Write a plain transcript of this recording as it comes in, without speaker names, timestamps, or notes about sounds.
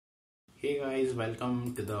Hey guys,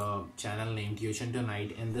 welcome to the channel named Tuition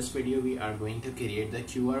Tonight. In this video we are going to create the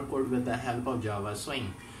QR code with the help of Java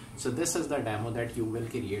Swing. So this is the demo that you will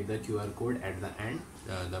create the QR code at the end.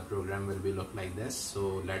 The program will be look like this.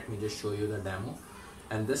 So let me just show you the demo.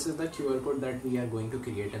 And this is the QR code that we are going to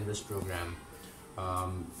create in this program.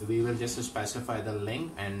 We will just specify the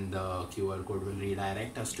link and the QR code will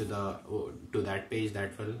redirect us to that page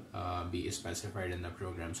that will be specified in the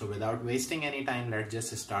program. So without wasting any time, let's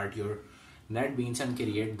just start your NetBeans and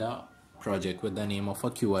create the project with the name of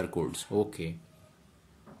a QR codes. Okay.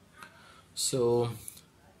 So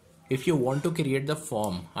if you want to create the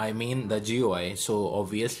form, I mean the GUI, so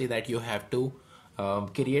obviously that you have to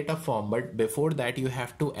create a form, but before that you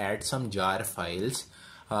have to add some jar files.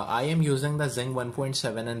 I am using the ZXING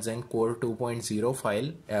 1.7 and ZXING Core 2.0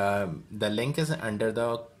 file. The link is under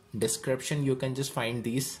the description. You can just find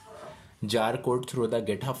these jar code through the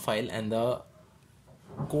GitHub file, and the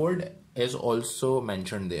code is also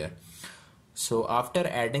mentioned there. So after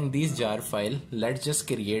adding these jar file, let's just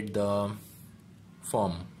create the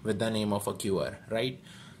form with the name of a QR, right?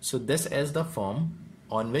 So this is the form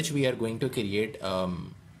on which we are going to create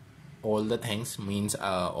all the things, means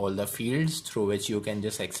all the fields through which you can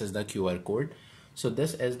just access the QR code. So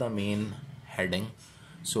this is the main heading.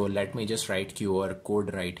 So let me just write QR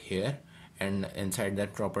code right here, and inside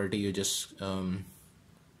that property you just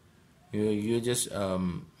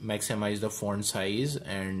maximize the font size,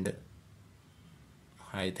 and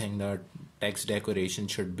I think the text decoration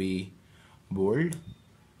should be bold.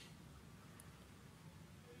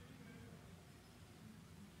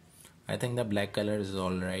 I think the black color is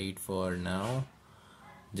alright for now.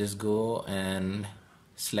 Just go and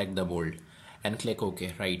select the bold and click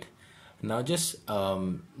OK. Right now just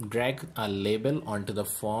drag a label onto the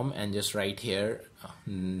form and just write here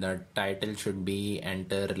the title should be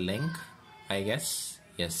enter link, I guess.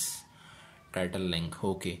 Yes, title link.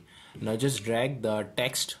 Okay, now just drag the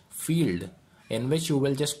text field in which you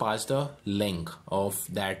will just pass the link of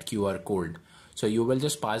that QR code. So you will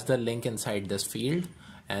just pass the link inside this field.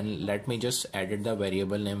 And let me just edit the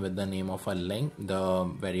variable name with the name of a link. The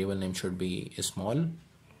variable name should be small.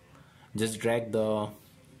 Just drag the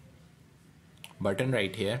button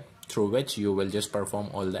right here through which you will just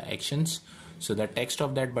perform all the actions. So the text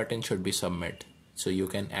of that button should be submit. So you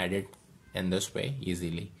can add it in this way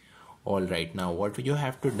easily. Alright, now what you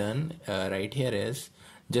have to done right here is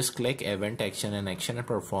just click event action and action and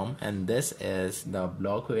perform, and this is the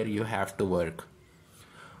block where you have to work.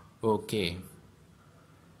 Okay.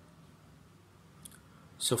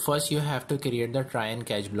 So first you have to create the try and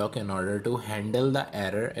catch block in order to handle the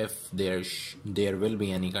error if there will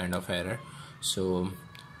be any kind of error. So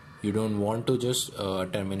you don't want to just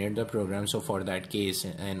terminate the program. So for that case,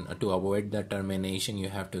 and to avoid the termination, you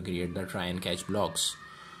have to create the try and catch blocks.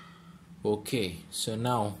 Okay, so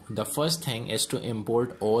now the first thing is to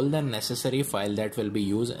import all the necessary file that will be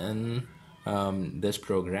used in this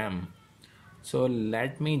program. So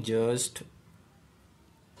let me just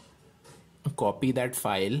copy that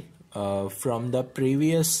file from the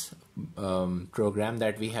previous program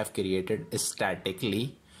that we have created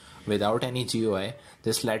statically without any GUI.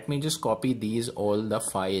 Just let me just copy all the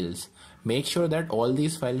files. Make sure that all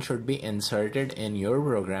these files should be inserted in your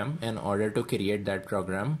program in order to create that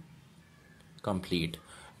program complete,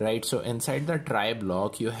 right? So inside the try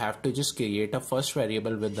block you have to just create a first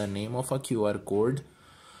variable with the name of a QR code,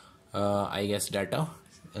 I guess data.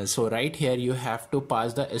 So right here you have to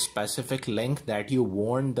pass the specific link that you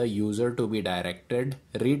want the user to be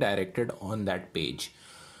redirected on that page.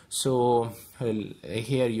 So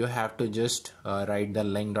here you have to just write the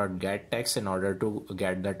link.get text in order to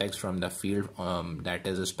get the text from the field that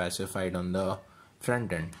is specified on the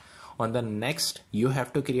front end. On the next you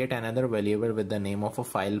have to create another variable with the name of a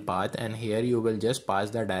file path, and here you will just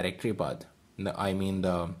pass the directory path,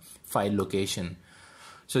 the file location.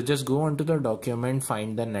 So just go onto the document,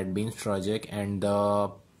 find the NetBeans project and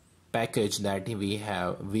the package that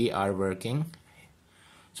we are working.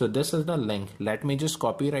 So this is the link. Let me just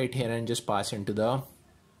copy right here and just pass into the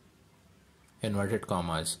inverted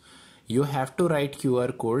commas. You have to write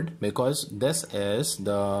QR code because this is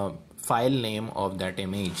the file name of that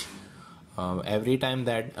image. Every time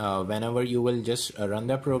that whenever you will just run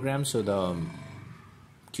the program, so the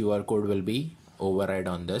QR code will be override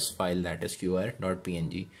on this file, that is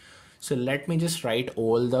qr.png. So let me just write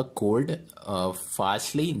all the code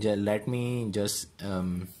fastly. Let me just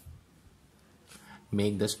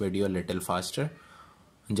make this video a little faster.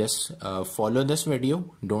 Just follow this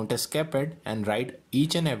video, don't skip it, and write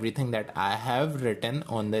each and everything that I have written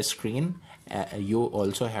on the screen. You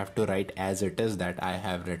also have to write as it is that I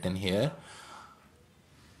have written here.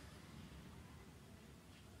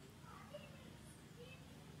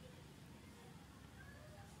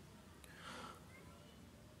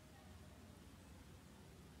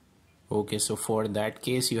 Okay, so for that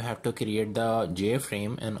case you have to create the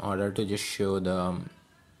JFrame in order to just show the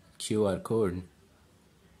QR code.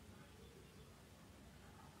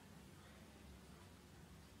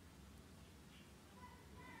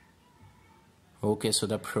 Okay, so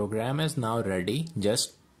the program is now ready.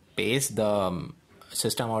 Just paste the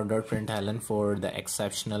system.out.println for the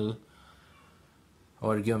exceptional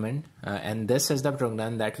argument, and this is the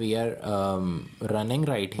program that we are running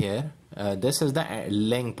right here. This is the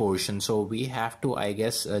link portion, so we have to, I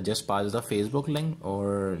guess, just pass the Facebook link,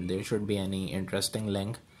 or there should be any interesting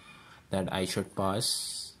link that I should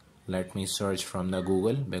pass. Let me search from the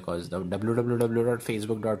Google, because the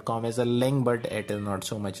www.facebook.com is a link, but it is not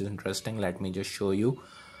so much interesting. Let me just show you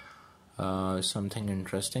something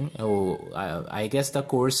interesting. I guess the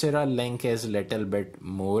Coursera link is little bit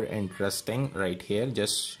more interesting right here.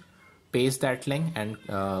 Just paste that link and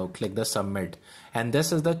click the submit, and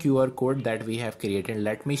this is the QR code that we have created.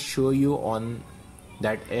 Let me show you on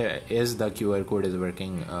that is the QR code is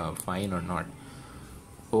working fine or not.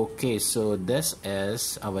 Okay, so this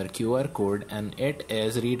is our QR code, and it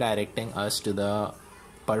is redirecting us to the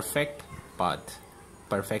perfect path,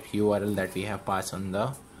 perfect URL that we have passed on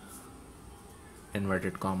the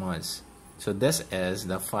inverted commas. So this is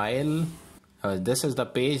the file, this is the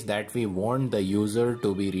page that we want the user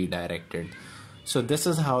to be redirected. So this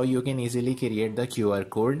is how you can easily create the QR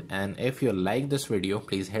code. And if you like this video,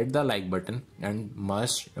 please hit the like button and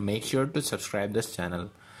must make sure to subscribe this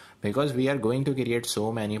channel, because we are going to create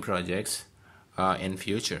so many projects in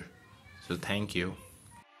future. So thank you.